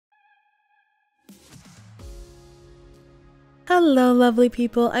Hello, lovely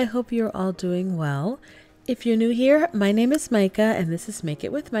people. I hope you're all doing well. If you're new here, my name is Micah, and this is Make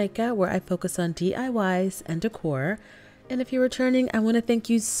It with Micah, where I focus on DIYs and decor. And if you're returning, I want to thank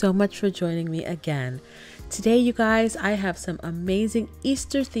you so much for joining me again. Today, you guys, I have some amazing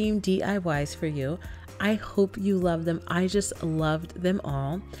Easter-themed DIYs for you. I hope you love them. I just loved them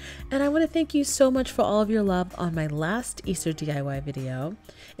all. And I want to thank you so much for all of your love on my last Easter DIY video.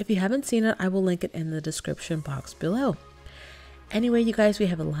 If you haven't seen it, I will link it in the description box below. Anyway, you guys, we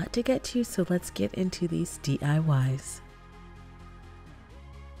have a lot to get to, so let's get into these DIYs.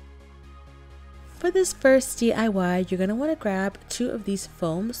 For this first DIY, you're going to want to grab 2 of these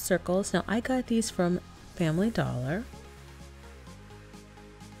foam circles. Now, I got these from Family Dollar.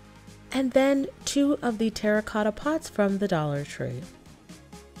 And then 2 of the terracotta pots from the Dollar Tree.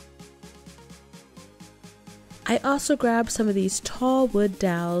 I also grabbed some of these tall wood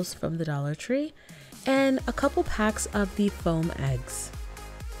dowels from the Dollar Tree and a couple packs of the foam eggs.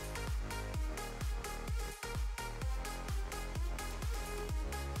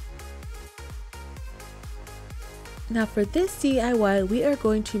 Now for this DIY, we are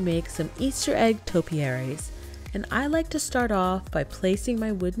going to make some Easter egg topiaries, and I like to start off by placing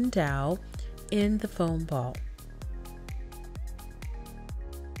my wooden dowel in the foam ball.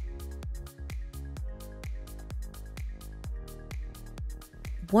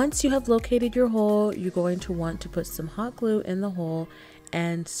 Once you have located your hole, you're going to want to put some hot glue in the hole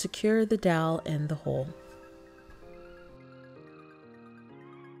and secure the dowel in the hole.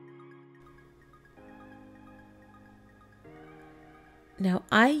 Now,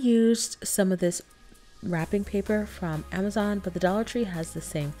 I used some of this wrapping paper from Amazon, but the Dollar Tree has the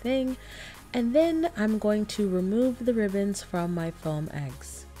same thing. And then I'm going to remove the ribbons from my foam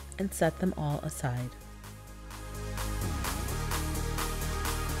eggs and set them all aside.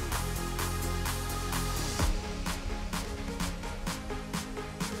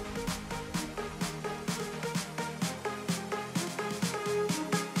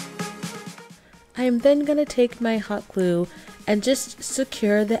 I am then going to take my hot glue and just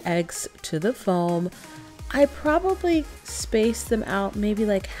secure the eggs to the foam. I probably space them out maybe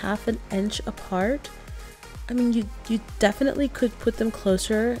like ½ an inch apart. I mean, you definitely could put them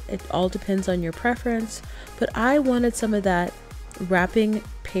closer. It all depends on your preference, but I wanted some of that wrapping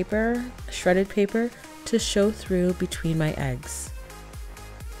paper, shredded paper, to show through between my eggs.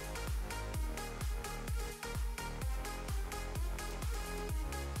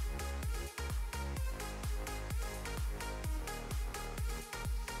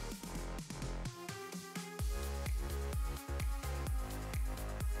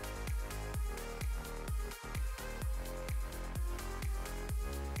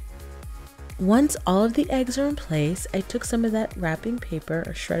 Once all of the eggs are in place, I took some of that wrapping paper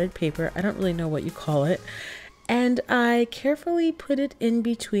or shredded paper, I don't really know what you call it, and I carefully put it in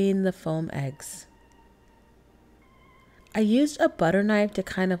between the foam eggs. I used a butter knife to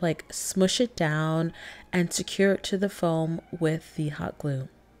kind of like smush it down and secure it to the foam with the hot glue.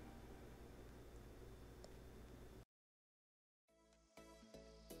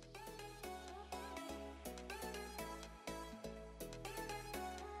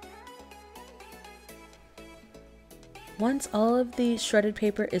 Once all of the shredded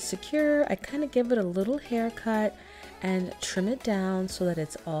paper is secure, I kind of give it a little haircut and trim it down so that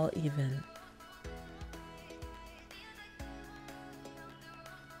it's all even.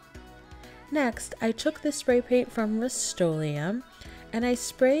 Next, I took the spray paint from Rust-Oleum and I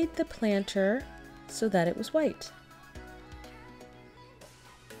sprayed the planter so that it was white.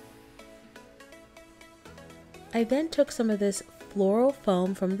 I then took some of this floral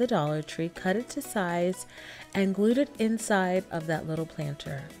foam from the Dollar Tree, cut it to size, and glued it inside of that little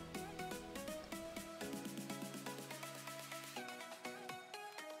planter.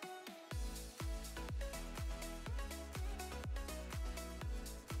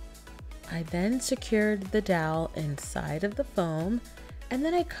 I then secured the dowel inside of the foam, and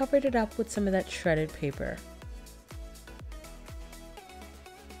then I covered it up with some of that shredded paper.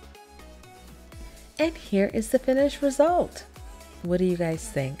 And here is the finished result. What do you guys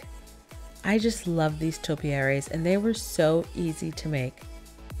think? I just love these topiaries, and they were so easy to make.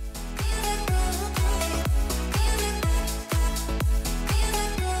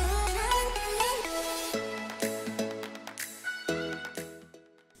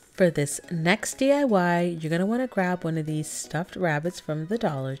 For this next DIY, you're going to want to grab one of these stuffed rabbits from the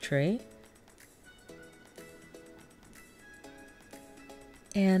Dollar Tree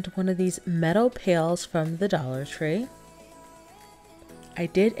and one of these metal pails from the Dollar Tree. I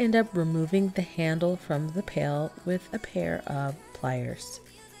did end up removing the handle from the pail with a pair of pliers.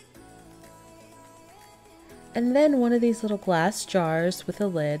 And then one of these little glass jars with a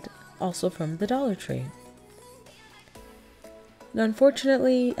lid, also from the Dollar Tree. Now,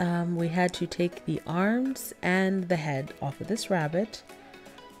 unfortunately, we had to take the arms and the head off of this rabbit,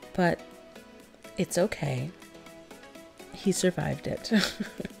 but it's okay. He survived it.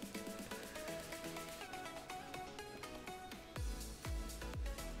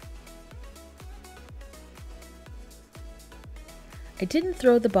 I didn't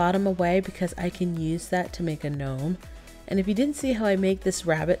throw the bottom away because I can use that to make a gnome. And if you didn't see how I make this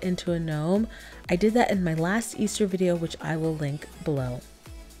rabbit into a gnome, I did that in my last Easter video, which I will link below.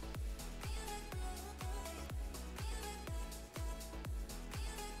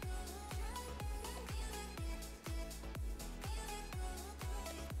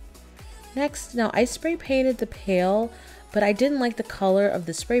 Next, now I spray painted the pail, but I didn't like the color of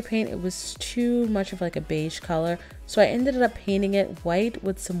the spray paint. It was too much of like a beige color, so I ended up painting it white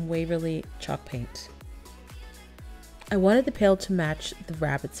with some Waverly chalk paint. I wanted the pail to match the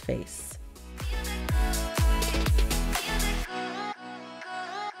rabbit's face.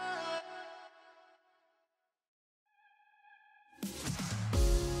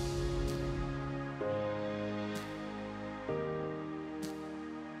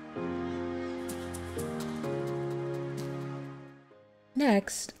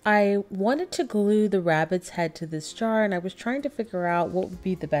 Next, I wanted to glue the rabbit's head to this jar, and I was trying to figure out what would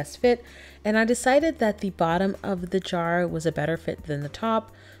be the best fit, and I decided that the bottom of the jar was a better fit than the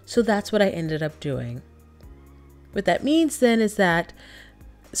top, so that's what I ended up doing. What that means then is that,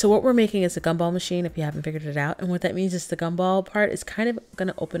 so what we're making is a gumball machine, if you haven't figured it out, and what that means is the gumball part is kind of going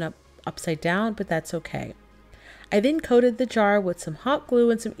to open up upside down, but that's okay. I then coated the jar with some hot glue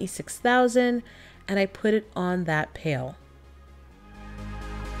and some E6000, and I put it on that pail.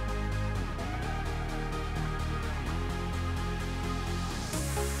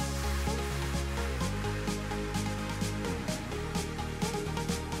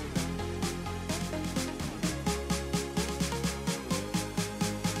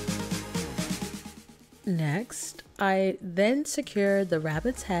 Next, I then secured the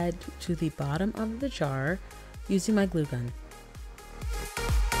rabbit's head to the bottom of the jar using my glue gun.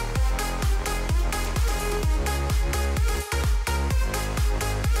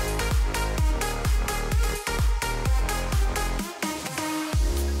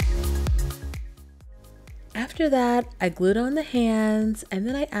 After that, I glued on the hands, and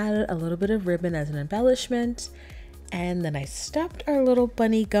then I added a little bit of ribbon as an embellishment. And then I stuffed our little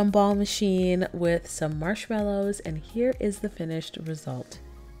bunny gumball machine with some marshmallows, and here is the finished result.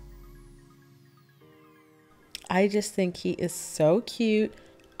 I just think he is so cute.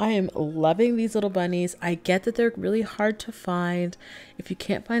 I am loving these little bunnies. I get that they're really hard to find. If you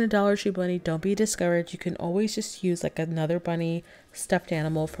can't find a Dollar Tree bunny, don't be discouraged. You can always just use like another bunny stuffed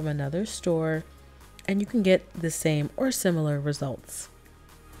animal from another store, and you can get the same or similar results.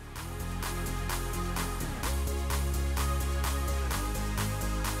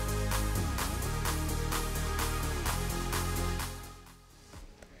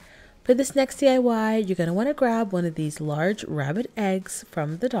 For this next DIY, you're going to want to grab one of these large rabbit eggs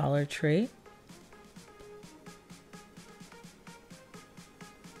from the Dollar Tree.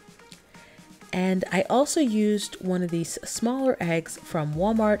 And I also used one of these smaller eggs from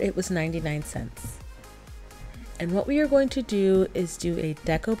Walmart. It was 99 cents. And what we are going to do is do a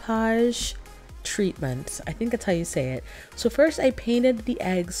decoupage treatment. I think that's how you say it. So first I painted the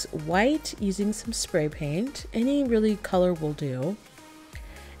eggs white using some spray paint. Any really color will do.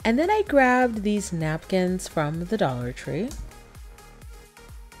 And then I grabbed these napkins from the Dollar Tree.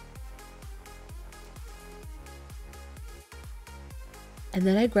 And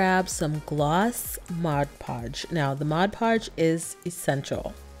then I grabbed some gloss Mod Podge. Now the Mod Podge is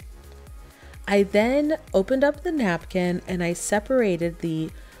essential. I then opened up the napkin and I separated the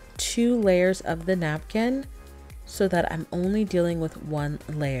two layers of the napkin so that I'm only dealing with one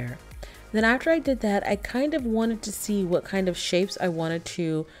layer. Then after I did that, I kind of wanted to see what kind of shapes I wanted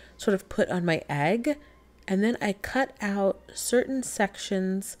to sort of put on my egg. And then I cut out certain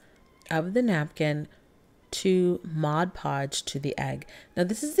sections of the napkin to Mod Podge to the egg. Now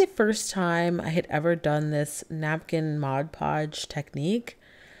this is the first time I had ever done this napkin Mod Podge technique.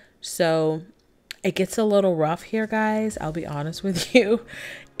 So it gets a little rough here, guys. I'll be honest with you.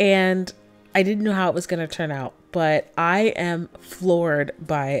 And I didn't know how it was going to turn out, but I am floored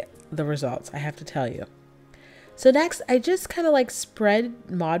by the results, I have to tell you. So next, I just kind of like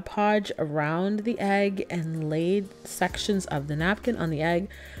spread Mod Podge around the egg and laid sections of the napkin on the egg.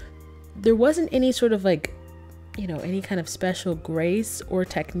 There wasn't any sort of like, you know, any kind of special grace or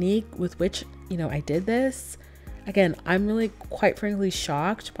technique with which, you know, I did this. Again, I'm really quite frankly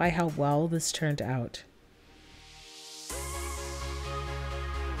shocked by how well this turned out.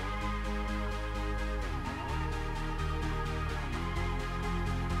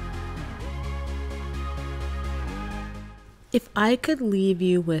 If I could leave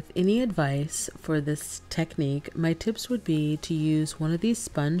you with any advice for this technique, my tips would be to use one of these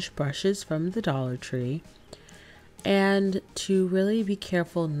sponge brushes from the Dollar Tree and to really be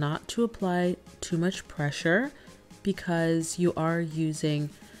careful not to apply too much pressure because you are using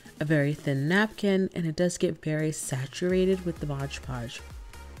a very thin napkin and it does get very saturated with the Mod Podge.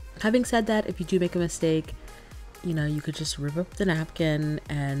 Having said that, if you do make a mistake, you could just rip up the napkin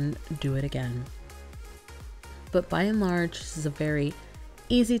and do it again. But by and large, this is a very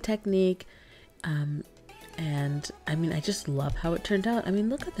easy technique. And I mean, I just love how it turned out. I mean,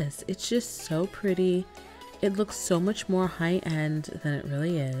 look at this. It's just so pretty. It looks so much more high-end than it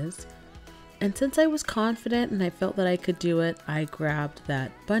really is. And since I was confident and I felt that I could do it, I grabbed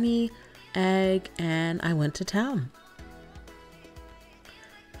that bunny egg and I went to town.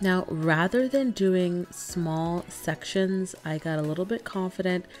 Now, rather than doing small sections, I got a little bit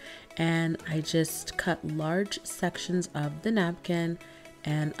confident and I just cut large sections of the napkin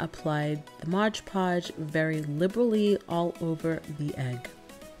and applied the Mod Podge very liberally all over the egg.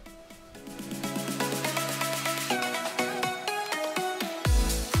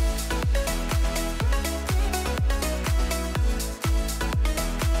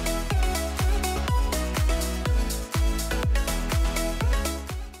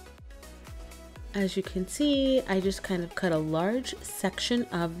 As you can see, I just kind of cut a large section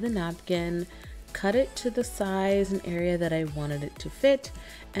of the napkin, cut it to the size and area that I wanted it to fit,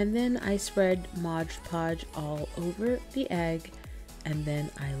 and then I spread Mod Podge all over the egg, and then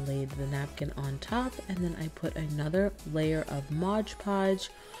I laid the napkin on top, and then I put another layer of Mod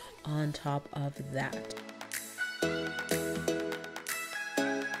Podge on top of that.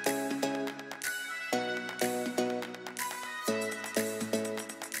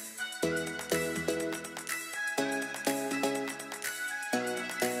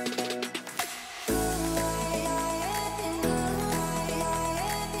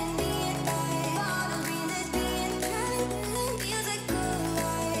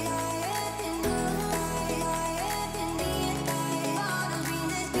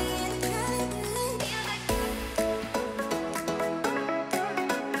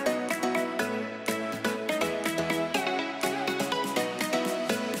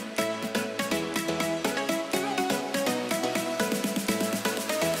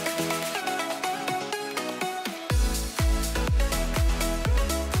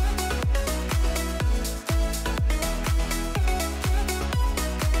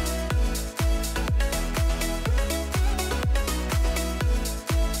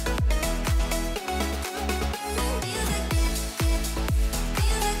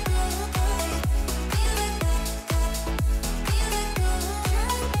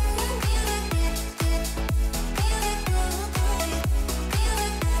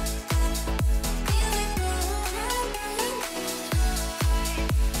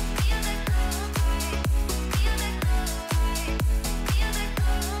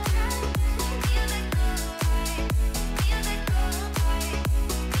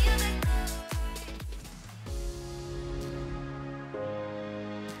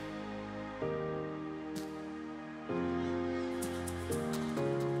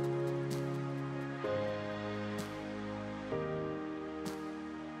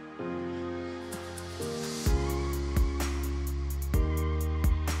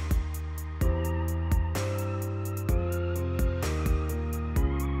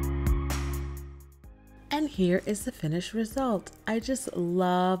 And here is the finished result. I just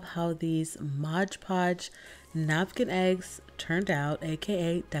love how these Mod Podge napkin eggs turned out,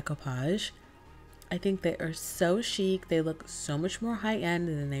 aka decoupage. I think they are so chic. They look so much more high-end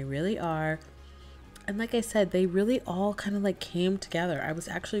than they really are. And like I said, they really all kind of like came together. I was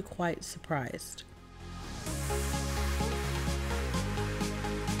actually quite surprised.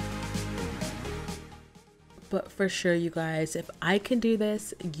 But for sure, you guys, if I can do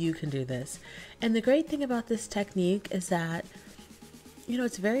this, you can do this. And the great thing about this technique is that,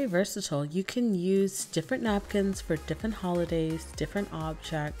 it's very versatile. You can use different napkins for different holidays, different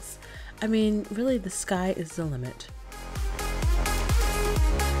objects. I mean, really, the sky is the limit.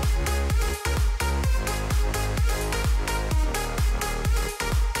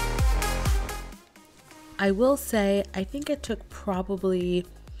 I will say, I think it took probably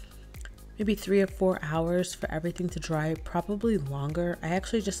maybe 3 or 4 hours for everything to dry, probably longer. I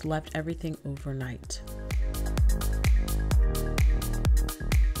actually just left everything overnight.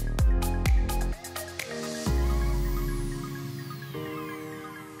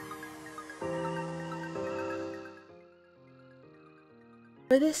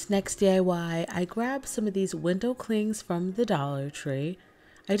 For this next DIY, I grabbed some of these window clings from the Dollar Tree.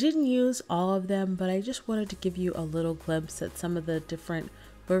 I didn't use all of them, but I just wanted to give you a little glimpse at some of the different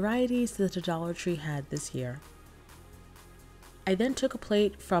varieties that the Dollar Tree had this year. I then took a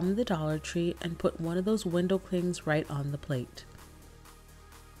plate from the Dollar Tree and put one of those window clings right on the plate.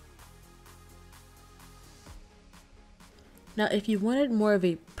 Now, if you wanted more of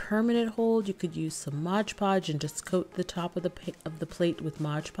a permanent hold, you could use some Mod Podge and just coat the top of the plate with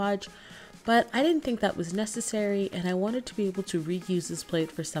Mod Podge, but I didn't think that was necessary, and I wanted to be able to reuse this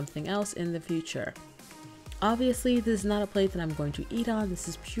plate for something else in the future. Obviously, this is not a plate that I'm going to eat on. This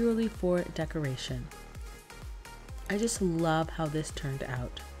is purely for decoration. I just love how this turned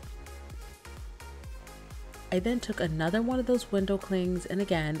out. I then took another one of those window clings, and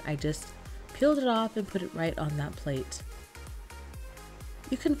again, I just peeled it off and put it right on that plate.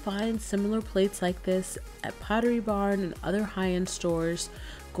 You can find similar plates like this at Pottery Barn and other high-end stores,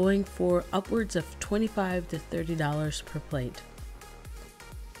 going for upwards of $25 to $30 per plate.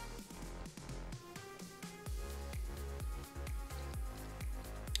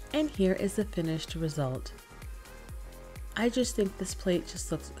 And here is the finished result. I just think this plate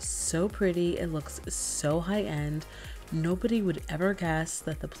just looks so pretty. It looks so high-end. Nobody would ever guess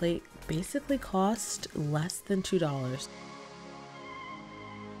that the plate basically cost less than $2.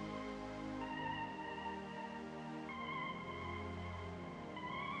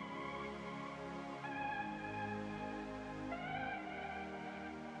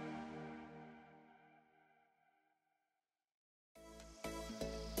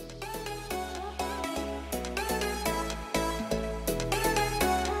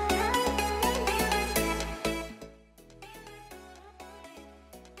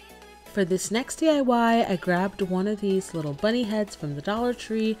 For this next DIY, I grabbed one of these little bunny heads from the Dollar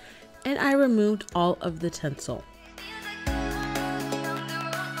Tree and I removed all of the tinsel.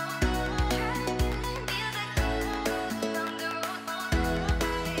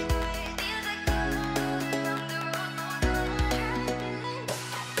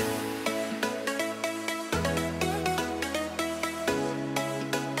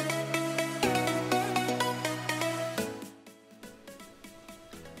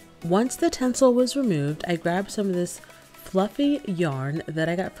 Once the tinsel was removed, I grabbed some of this fluffy yarn that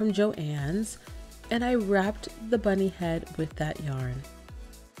I got from Joann's and I wrapped the bunny head with that yarn.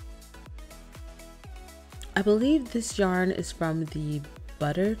 I believe this yarn is from the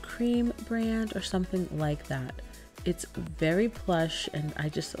Buttercream brand or something like that. It's very plush and I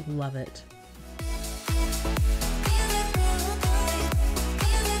just love it.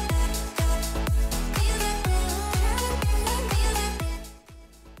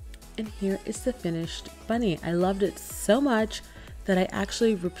 And here is the finished bunny. I loved it so much that I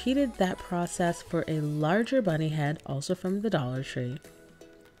actually repeated that process for a larger bunny head, also from the Dollar Tree.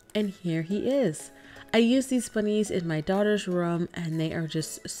 And here he is. I use these bunnies in my daughter's room and they are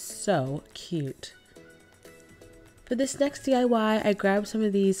just so cute. For this next DIY, I grabbed some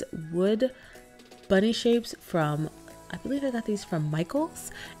of these wood bunny shapes from, I believe I got these from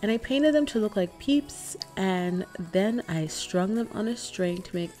Michael's, and I painted them to look like peeps, and then I strung them on a string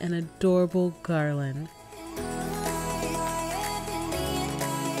to make an adorable garland.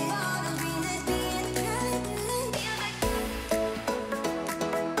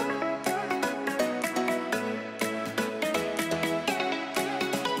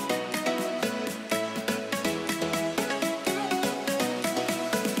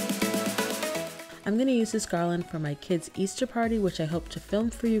 I'm going to use this garland for my kids' Easter party, which I hope to film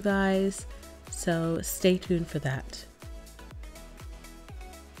for you guys, so stay tuned for that.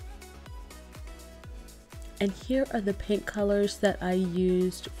 And here are the paint colors that I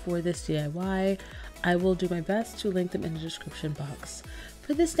used for this DIY. I will do my best to link them in the description box.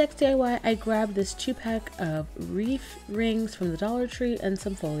 For this next DIY, I grabbed this 2-pack of wreath rings from the Dollar Tree and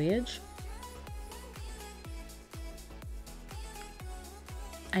some foliage.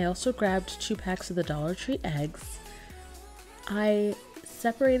 I also grabbed 2 packs of the Dollar Tree eggs. I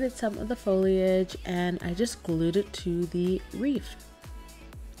separated some of the foliage and I just glued it to the wreath.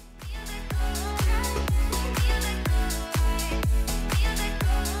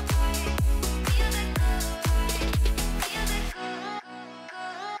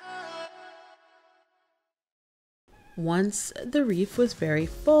 Once the wreath was very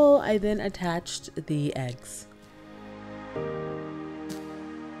full, I then attached the eggs.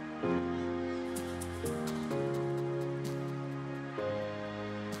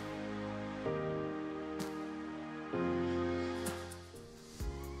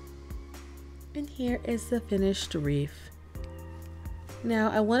 And here is the finished wreath.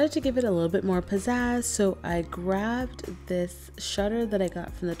 Now I wanted to give it a little bit more pizzazz, so I grabbed this shutter that I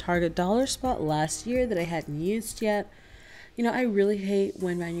got from the Target Dollar Spot last year that I hadn't used yet. You know, I really hate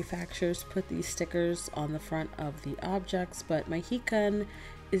when manufacturers put these stickers on the front of the objects, but my heat gun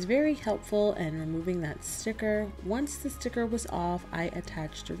is very helpful in removing that sticker. Once the sticker was off, I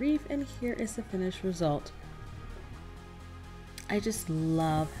attached a wreath, and here is the finished result. I just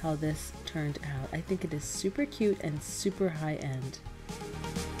love how this turned out. I think it is super cute and super high end.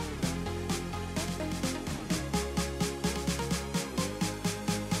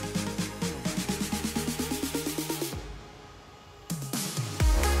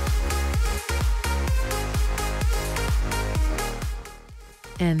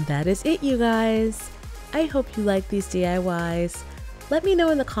 And that is it, you guys. I hope you like these DIYs. Let me know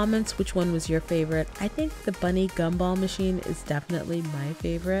in the comments which one was your favorite. I think the bunny gumball machine is definitely my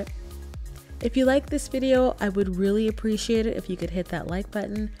favorite. If you like this video, I would really appreciate it if you could hit that like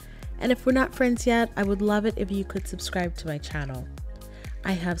button. And if we're not friends yet, I would love it if you could subscribe to my channel.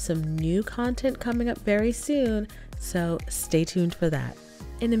 I have some new content coming up very soon, so stay tuned for that.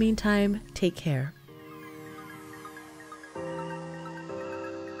 In the meantime, take care.